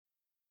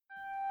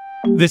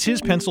This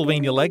is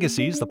Pennsylvania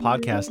Legacies, the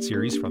podcast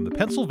series from the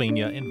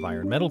Pennsylvania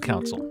Environmental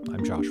Council.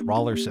 I'm Josh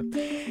Rawlerson.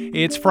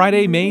 It's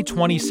Friday, May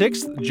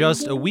 26th,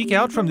 just a week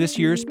out from this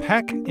year's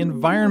PEC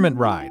Environment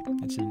Ride.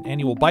 It's an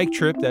annual bike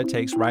trip that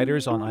takes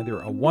riders on either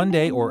a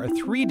one-day or a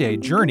three-day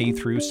journey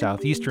through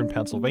southeastern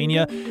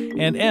Pennsylvania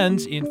and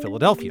ends in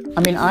Philadelphia.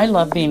 I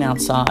love being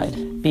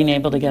outside, being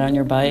able to get on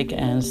your bike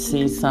and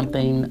see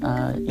something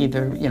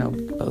either,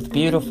 both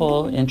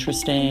beautiful,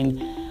 interesting.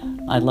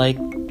 I like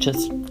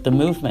just the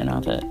movement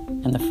of it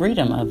and the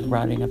freedom of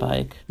riding a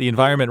bike. The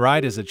Environment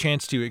Ride is a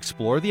chance to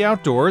explore the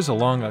outdoors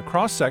along a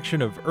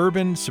cross-section of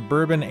urban,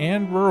 suburban,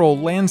 and rural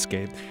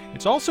landscape.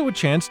 It's also a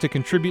chance to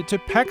contribute to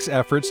PEC's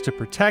efforts to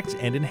protect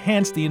and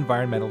enhance the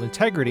environmental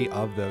integrity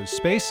of those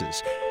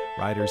spaces.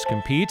 Riders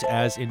compete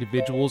as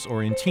individuals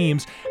or in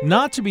teams,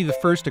 not to be the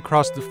first to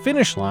cross the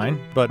finish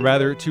line, but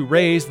rather to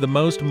raise the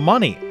most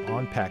money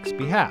on PEC's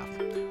behalf.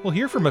 We'll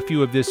hear from a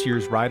few of this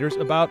year's riders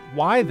about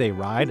why they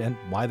ride and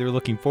why they're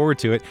looking forward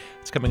to it.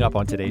 It's coming up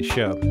on today's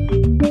show.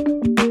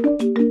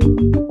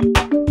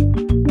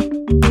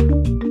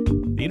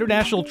 The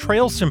International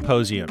Trail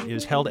Symposium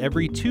is held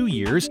every 2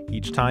 years,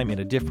 each time in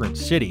a different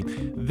city.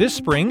 This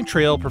spring,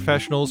 trail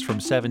professionals from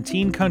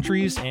 17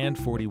 countries and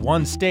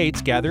 41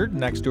 states gathered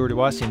next door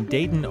to us in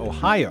Dayton,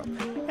 Ohio.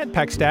 And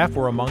PEC staff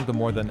were among the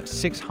more than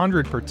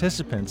 600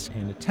 participants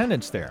in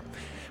attendance there.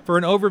 For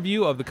an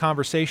overview of the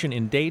conversation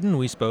in Dayton,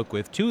 we spoke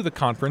with two of the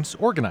conference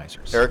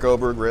organizers. Eric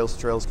Oberg, Rails to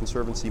Trails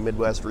Conservancy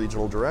Midwest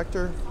Regional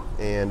Director,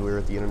 and we're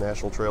at the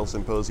International Trail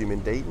Symposium in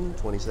Dayton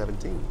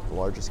 2017, the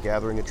largest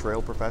gathering of trail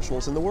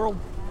professionals in the world.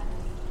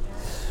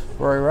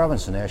 Rory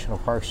Robinson, National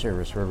Park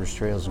Service, Rivers,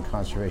 Trails, and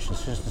Conservation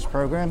Assistance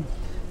Program.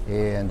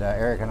 And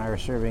Eric and I are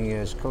serving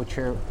as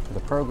co-chair for the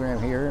program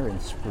here.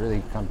 It's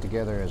really come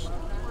together as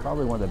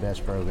probably one of the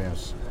best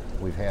programs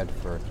we've had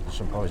for a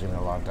symposium in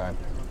a long time.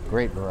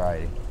 Great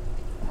variety.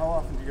 How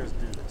often do you guys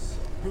do this?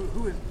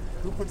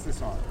 Who puts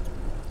this on?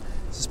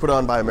 This is put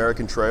on by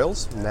American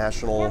Trails, a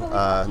national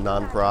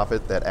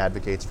nonprofit that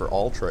advocates for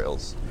all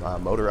trails,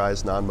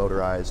 motorized,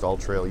 non-motorized, all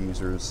trail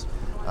users,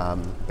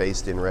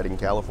 based in Redding,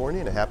 California.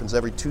 And it happens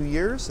every 2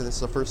 years, and this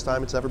is the first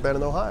time it's ever been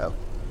in Ohio.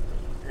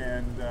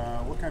 And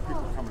what kind of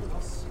people are coming to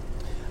this?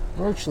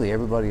 Virtually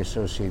everybody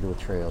associated with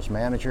trails,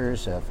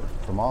 managers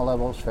from all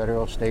levels,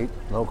 federal, state,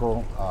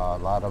 local, a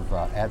lot of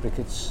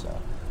advocates,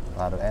 a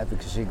lot of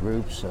advocacy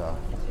groups,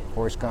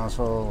 Horse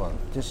Council,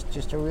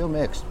 just a real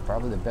mix.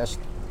 Probably the best,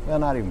 well,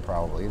 not even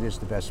probably, it is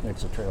the best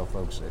mix of trail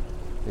folks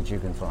that you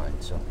can find.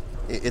 So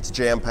it's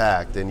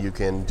jam-packed, and you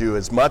can do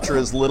as much or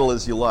as little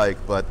as you like,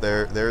 but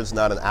there's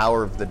not an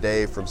hour of the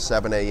day from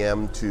 7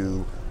 a.m.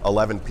 to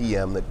 11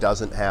 p.m. that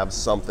doesn't have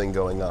something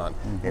going on.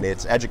 Mm-hmm. And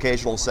it's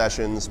educational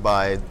sessions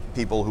by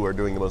people who are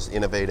doing the most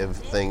innovative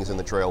things in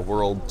the trail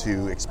world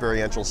to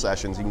experiential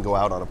sessions. You can go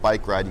out on a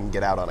bike ride, you can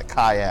get out on a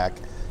kayak,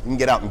 you can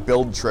get out and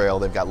build trail.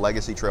 They've got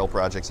legacy trail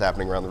projects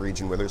happening around the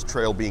region where there's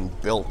trail being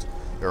built.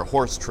 There are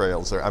horse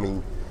trails.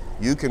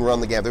 You can run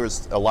the gamut. There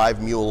was a live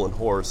mule and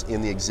horse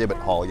in the exhibit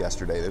hall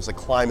yesterday. There's a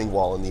climbing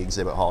wall in the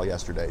exhibit hall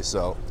yesterday.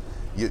 So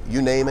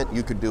you name it,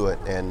 you could do it.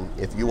 And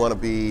if you want to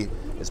be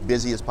as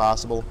busy as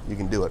possible, you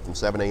can do it from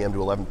 7 a.m.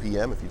 to 11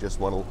 p.m. If you just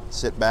want to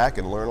sit back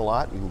and learn a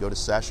lot, you can go to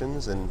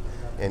sessions, and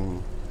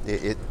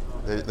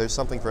there's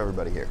something for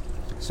everybody here.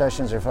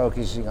 Sessions are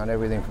focusing on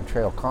everything from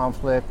trail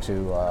conflict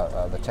to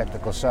the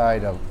technical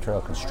side of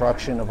trail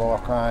construction of all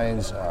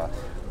kinds,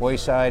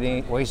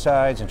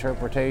 waysides,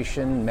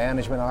 interpretation,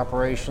 management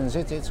operations.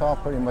 It's all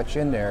pretty much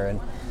in there.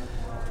 And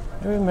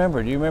do you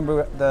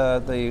remember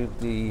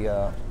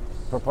the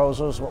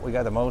proposals? What we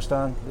got the most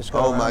on this go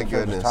around? Oh my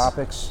goodness!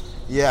 Topics.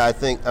 Yeah,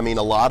 a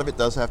lot of it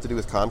does have to do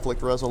with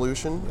conflict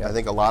resolution. Yep. I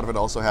think a lot of it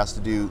also has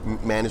to do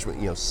management,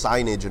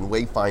 signage and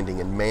wayfinding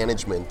and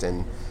management,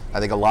 and I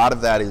think a lot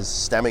of that is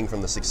stemming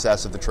from the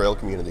success of the trail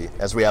community.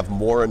 As we have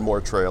more and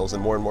more trails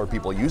and more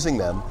people using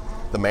them,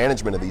 the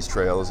management of these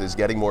trails is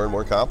getting more and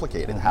more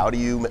complicated. How do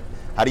you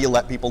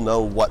let people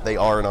know what they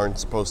are and aren't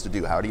supposed to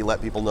do? How do you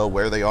let people know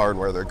where they are and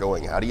where they're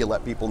going? How do you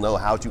let people know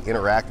how to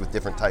interact with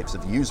different types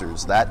of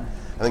users? I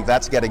think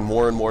that's getting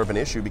more and more of an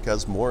issue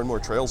because more and more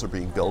trails are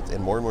being built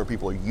and more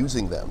people are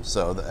using them.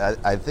 So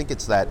I think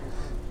it's that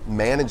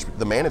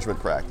the management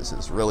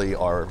practices really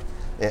are,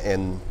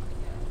 and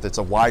it's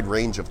a wide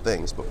range of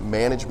things, but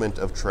management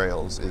of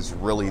trails is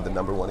really the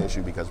number one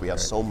issue because we have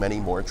so many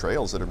more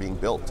trails that are being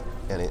built,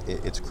 and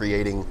it's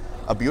creating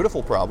a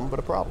beautiful problem, but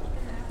a problem.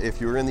 If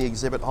you were in the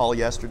exhibit hall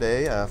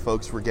yesterday,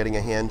 folks were getting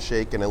a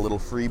handshake and a little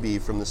freebie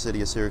from the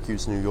city of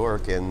Syracuse, New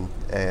York, and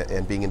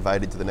being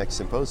invited to the next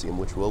symposium,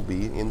 which will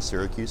be in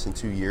Syracuse in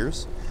 2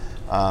 years.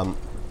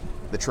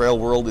 The trail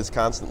world is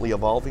constantly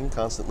evolving,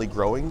 constantly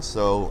growing,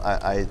 so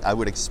I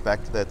would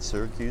expect that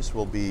Syracuse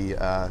will be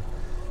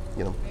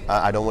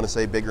I don't want to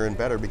say bigger and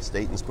better because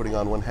Dayton's putting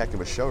on one heck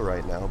of a show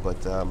right now, but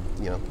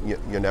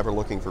you're never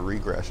looking for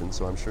regression,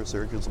 so I'm sure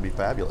Syracuse will be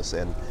fabulous.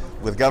 And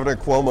with Governor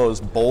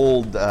Cuomo's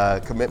bold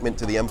commitment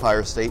to the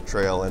Empire State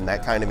Trail and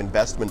that kind of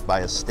investment by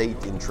a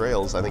state in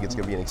trails, I think it's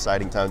going to be an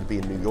exciting time to be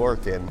in New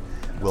York, and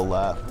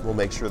we'll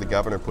make sure the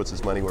governor puts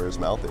his money where his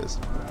mouth is.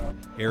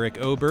 Eric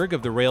Oberg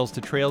of the Rails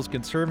to Trails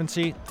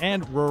Conservancy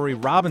and Rory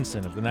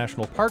Robinson of the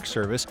National Park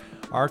Service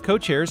are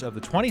co-chairs of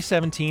the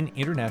 2017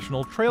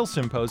 International Trail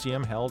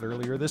Symposium held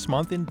earlier this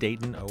month in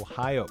Dayton,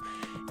 Ohio.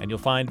 And you'll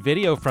find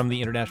video from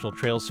the International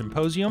Trail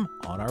Symposium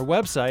on our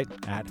website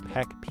at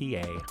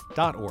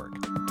pecpa.org.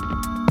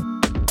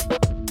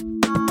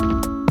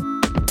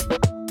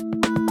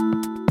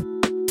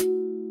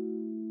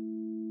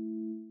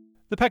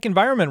 The Peck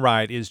Environment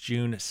Ride is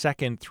June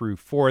 2nd through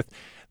 4th.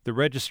 The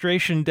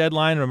registration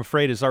deadline, I'm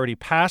afraid, is already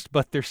passed,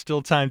 but there's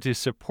still time to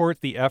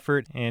support the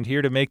effort. And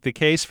here to make the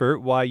case for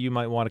why you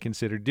might want to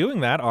consider doing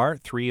that are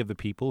three of the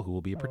people who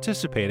will be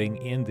participating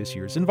in this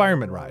year's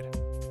Environment Ride.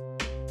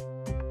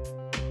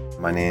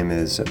 My name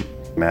is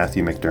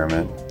Matthew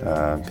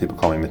McDermott. People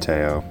call me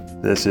Mateo.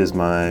 This is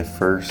my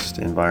first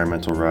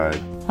environmental ride.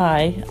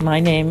 Hi, my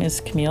name is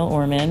Camille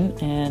Orman,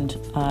 and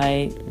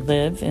I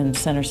live in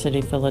Center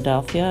City,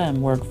 Philadelphia,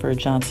 and work for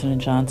Johnson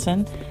 &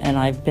 Johnson. And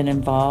I've been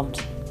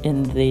involved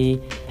in the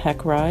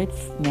Peck Ride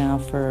now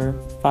for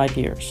 5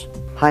 years.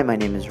 Hi, my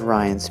name is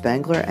Ryan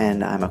Spangler,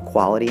 and I'm a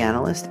quality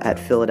analyst at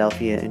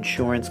Philadelphia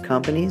Insurance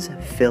Companies,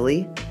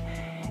 Philly.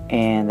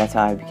 And that's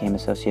how I became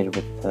associated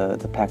with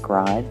the Peck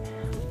Ride.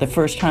 The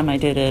first time I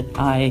did it,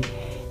 I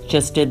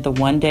just did the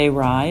one-day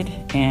ride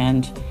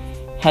and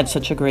had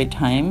such a great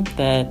time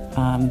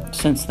that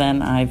since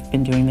then I've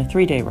been doing the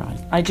 3-day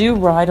ride. I do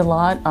ride a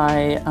lot.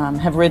 I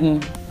have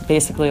ridden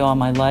basically all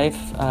my life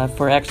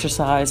for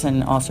exercise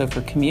and also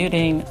for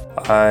commuting.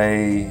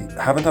 I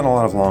haven't done a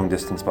lot of long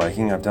distance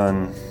biking. I've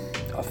done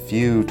a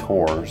few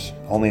tours,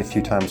 only a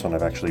few times when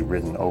I've actually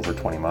ridden over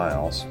 20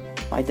 miles.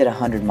 I did a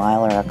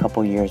 100-miler a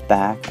couple years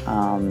back,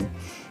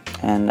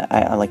 and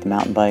I like to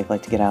mountain bike,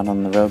 like to get out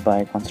on the road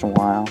bike once in a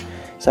while.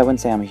 So I wouldn't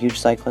say I'm a huge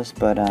cyclist,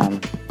 but I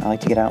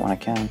like to get out when I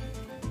can.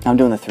 I'm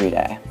doing the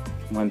 3-day.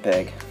 Went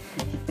big.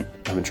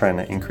 I've been trying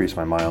to increase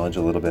my mileage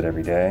a little bit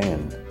every day,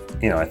 and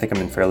I think I'm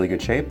in fairly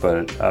good shape,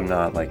 but I'm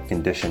not like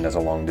conditioned as a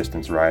long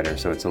distance rider,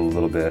 so it's a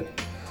little bit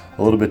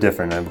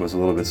different. I was a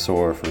little bit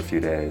sore for a few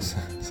days,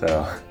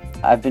 so.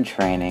 I've been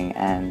training,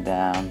 and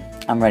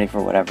I'm ready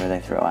for whatever they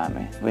throw at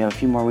me. We have a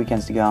few more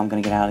weekends to go. I'm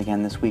gonna get out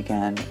again this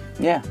weekend.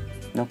 Yeah,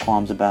 no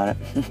qualms about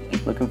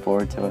it. Looking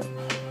forward to it.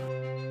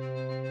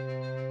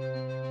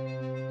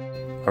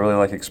 I really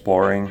like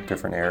exploring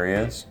different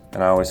areas,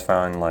 and I always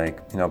found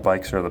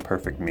bikes are the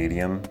perfect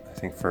medium, I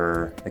think,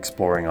 for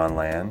exploring on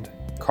land.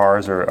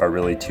 Cars are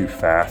really too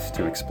fast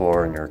to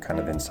explore and you're kind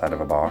of inside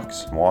of a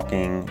box.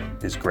 Walking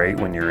is great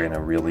when you're in a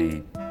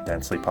really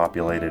densely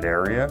populated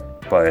area,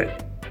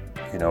 but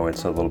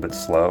it's a little bit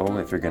slow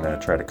if you're gonna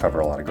try to cover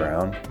a lot of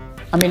ground.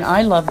 I mean,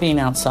 I love being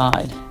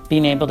outside,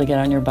 being able to get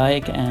on your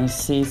bike and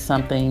see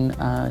something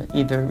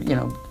either,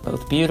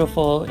 both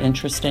beautiful,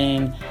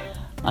 interesting.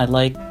 I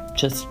like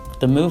just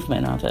the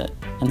movement of it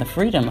and the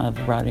freedom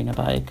of riding a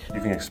bike.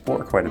 You can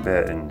explore quite a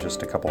bit in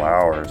just a couple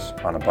hours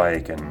on a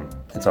bike, and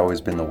it's always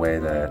been the way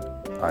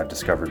that I've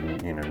discovered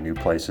new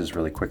places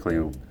really quickly.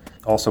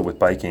 Also with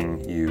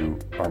biking, you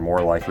are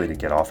more likely to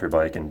get off your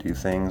bike and do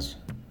things,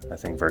 I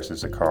think,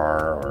 versus a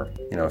car, or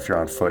if you're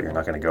on foot, you're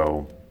not going to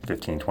go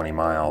 15-20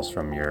 miles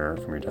from your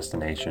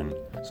destination.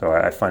 So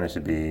I find it to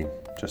be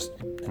just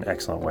an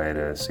excellent way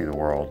to see the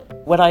world.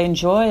 What I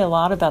enjoy a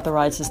lot about the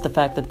rides is the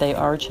fact that they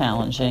are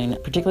challenging.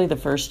 Particularly the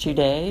first 2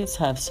 days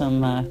have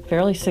some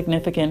fairly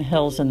significant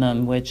hills in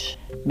them, which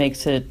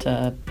makes it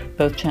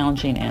both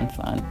challenging and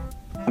fun.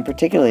 I'm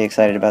particularly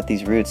excited about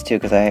these routes too,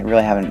 because I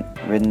really haven't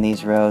ridden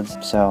these roads,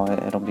 so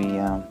it'll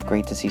be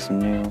great to see some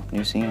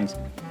new scenes.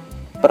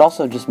 But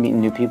also just meeting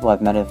new people.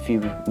 I've met a few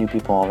new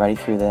people already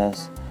through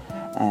this,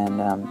 and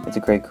it's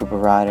a great group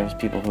of riders,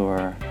 people who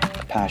are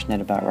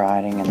passionate about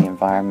riding and the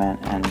environment,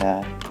 and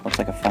looks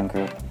like a fun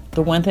group.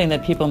 The one thing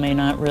that people may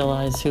not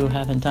realize who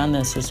haven't done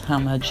this is how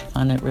much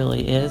fun it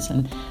really is,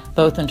 and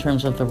both in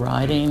terms of the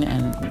riding,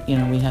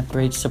 and we have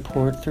great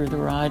support through the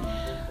ride,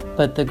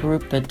 but the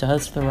group that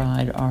does the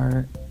ride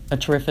are a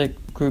terrific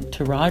group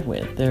to ride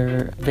with.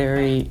 They're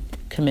very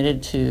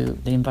committed to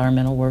the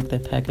environmental work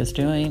that Peck is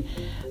doing.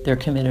 They're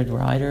committed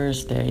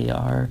riders. They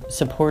are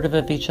supportive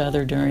of each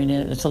other during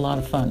it. It's a lot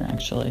of fun,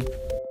 actually.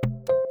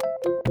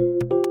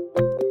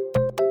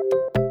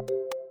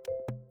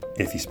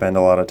 If you spend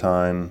a lot of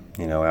time,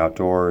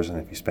 outdoors, and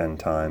if you spend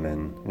time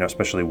in,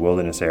 especially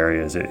wilderness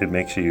areas, it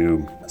makes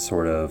you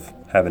sort of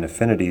have an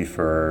affinity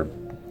for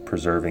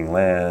preserving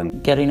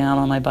land. Getting out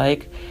on my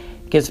bike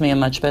gives me a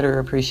much better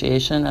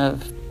appreciation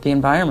of the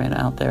environment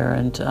out there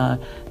and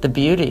the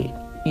beauty.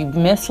 You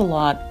miss a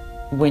lot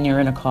when you're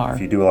in a car.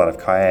 If you do a lot of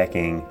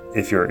kayaking,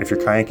 if you're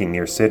kayaking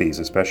near cities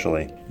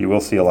especially, you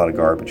will see a lot of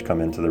garbage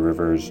come into the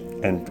rivers,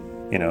 and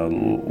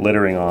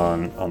littering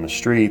on the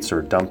streets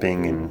or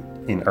dumping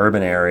in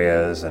urban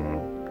areas, and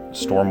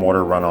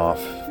stormwater runoff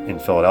in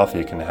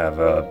Philadelphia can have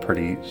a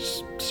pretty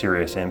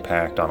serious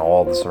impact on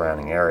all the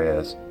surrounding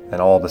areas. And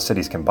all the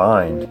cities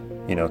combined,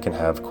 can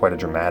have quite a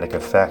dramatic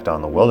effect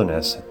on the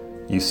wilderness.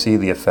 You see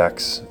the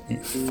effects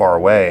far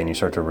away and you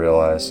start to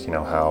realize,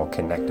 how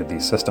connected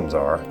these systems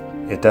are.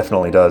 It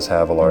definitely does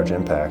have a large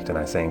impact, and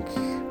I think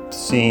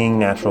seeing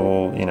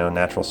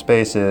natural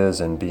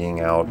spaces and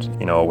being out,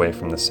 away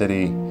from the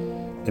city.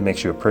 It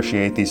makes you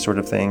appreciate these sort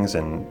of things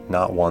and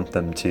not want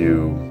them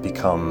to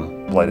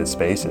become blighted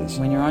spaces.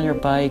 When you're on your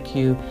bike,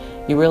 you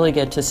really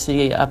get to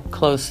see up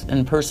close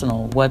and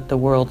personal what the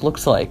world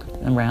looks like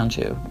around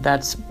you.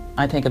 That's,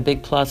 I think, a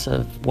big plus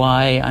of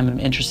why I'm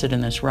interested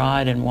in this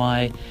ride and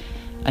why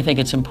I think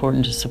it's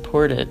important to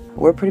support it.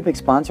 We're a pretty big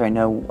sponsor.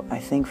 I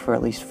think for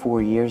at least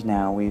 4 years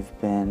now we've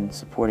been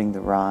supporting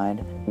the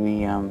ride.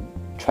 We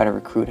try to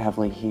recruit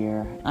heavily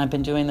here. I've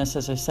been doing this,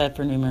 as I said,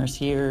 for numerous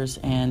years,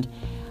 and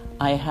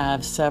I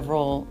have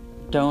several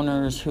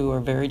donors who are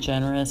very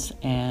generous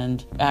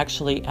and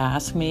actually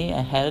ask me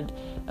ahead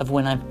of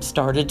when I've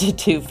started to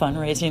do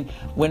fundraising,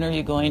 when are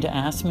you going to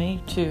ask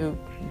me to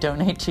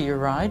donate to your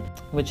ride,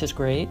 which is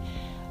great.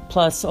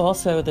 Plus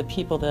also the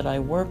people that I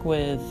work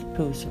with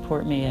who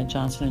support me at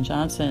Johnson &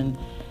 Johnson,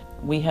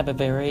 we have a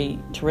very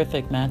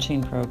terrific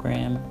matching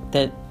program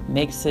that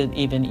makes it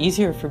even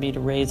easier for me to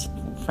raise,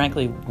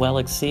 frankly, well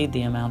exceed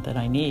the amount that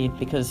I need,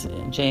 because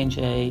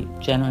J&J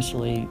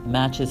generously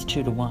matches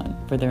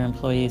 2-to-1 for their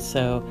employees.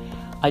 So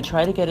I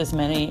try to get as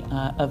many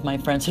of my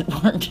friends at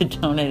work to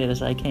donate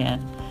as I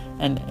can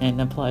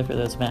and apply for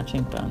those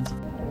matching funds.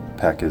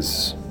 PEC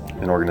is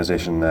an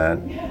organization that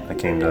I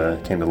came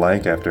to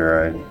like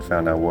after I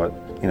found out what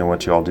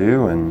you all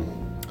do, and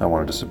I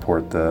wanted to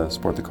support the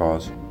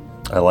cause.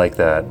 I like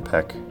that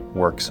PEC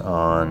works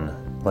on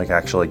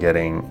actually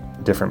getting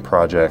different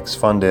projects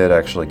funded,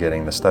 actually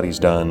getting the studies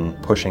done,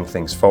 pushing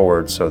things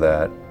forward so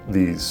that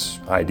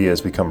these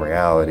ideas become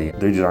reality.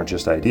 They aren't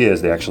just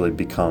ideas, they actually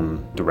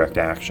become direct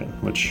action,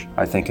 which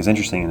I think is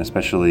interesting, and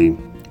especially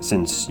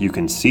since you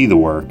can see the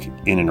work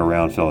in and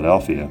around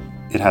Philadelphia.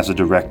 It has a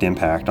direct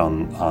impact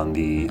on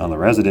the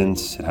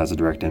residents, it has a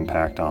direct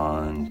impact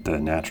on the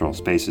natural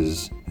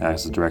spaces, it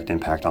has a direct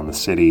impact on the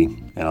city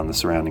and on the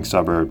surrounding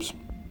suburbs.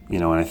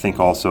 And I think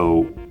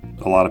also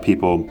a lot of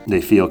people, they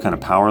feel kind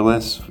of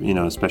powerless,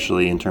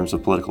 especially in terms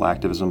of political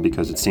activism,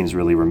 because it seems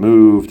really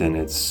removed and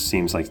it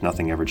seems like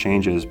nothing ever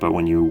changes. But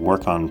when you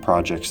work on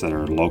projects that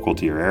are local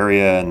to your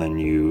area and then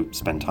you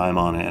spend time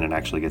on it and it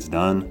actually gets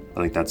done,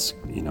 I think that's,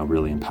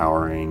 really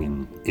empowering,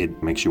 and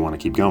it makes you want to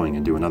keep going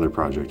and do another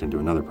project and do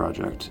another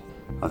project.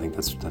 I think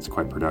that's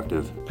quite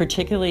productive.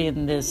 Particularly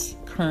in this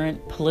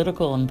current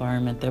political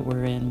environment that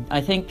we're in, I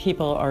think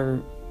people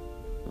are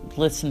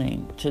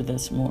listening to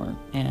this more,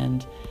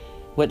 and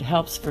what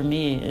helps for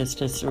me is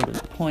to sort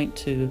of point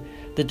to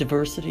the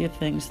diversity of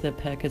things that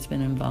PEC has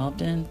been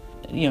involved in,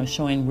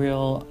 showing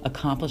real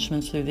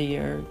accomplishments through the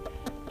year,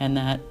 and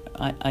that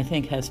I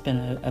think has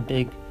been a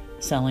big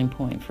selling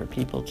point for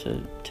people to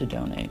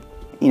donate.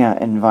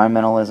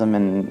 Environmentalism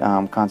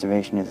and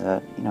conservation is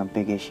a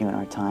big issue in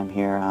our time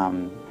here,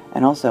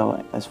 and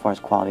also as far as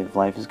quality of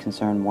life is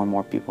concerned, more and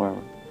more people are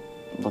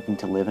looking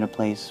to live in a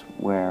place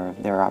where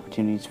there are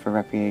opportunities for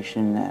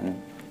recreation, and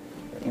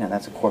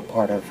that's a core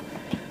part of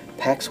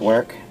PEC's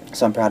work,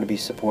 so I'm proud to be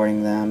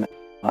supporting them.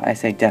 I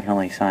say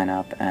definitely sign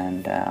up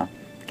and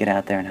get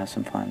out there and have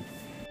some fun.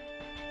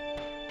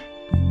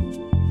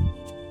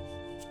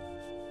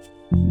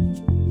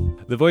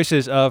 The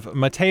voices of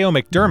Matteo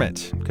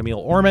McDermott, Camille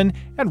Orman,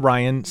 and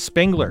Ryan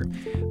Spengler.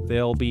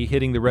 They'll be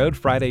hitting the road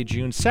Friday,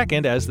 June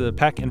 2nd as the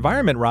PEC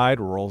Environment Ride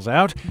rolls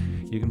out.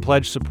 You can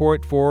pledge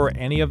support for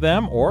any of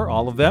them or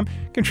all of them.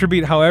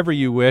 Contribute however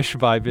you wish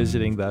by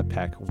visiting the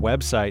PEC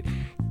website.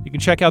 You can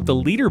check out the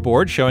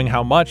leaderboard showing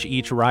how much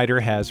each rider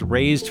has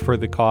raised for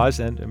the cause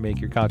and make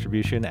your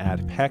contribution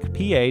at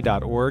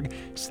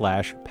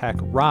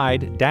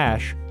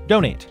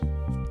pecpa.org/PECRide-donate.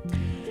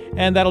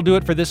 And that'll do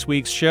it for this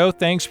week's show.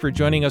 Thanks for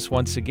joining us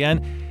once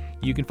again.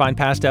 You can find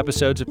past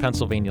episodes of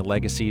Pennsylvania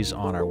Legacies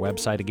on our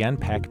website again,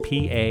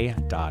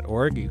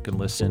 pecpa.org. You can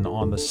listen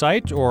on the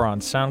site or on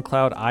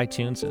SoundCloud,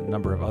 iTunes, and a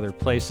number of other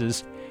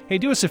places. Hey,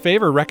 do us a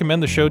favor,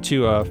 recommend the show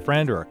to a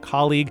friend or a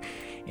colleague.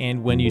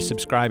 And when you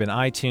subscribe in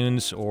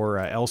iTunes or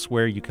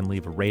elsewhere, you can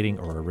leave a rating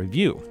or a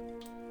review.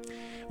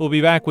 We'll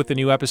be back with a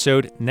new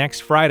episode next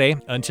Friday.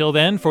 Until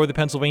then, for the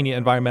Pennsylvania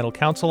Environmental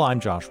Council,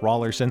 I'm Josh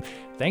Rawlerson.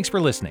 Thanks for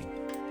listening.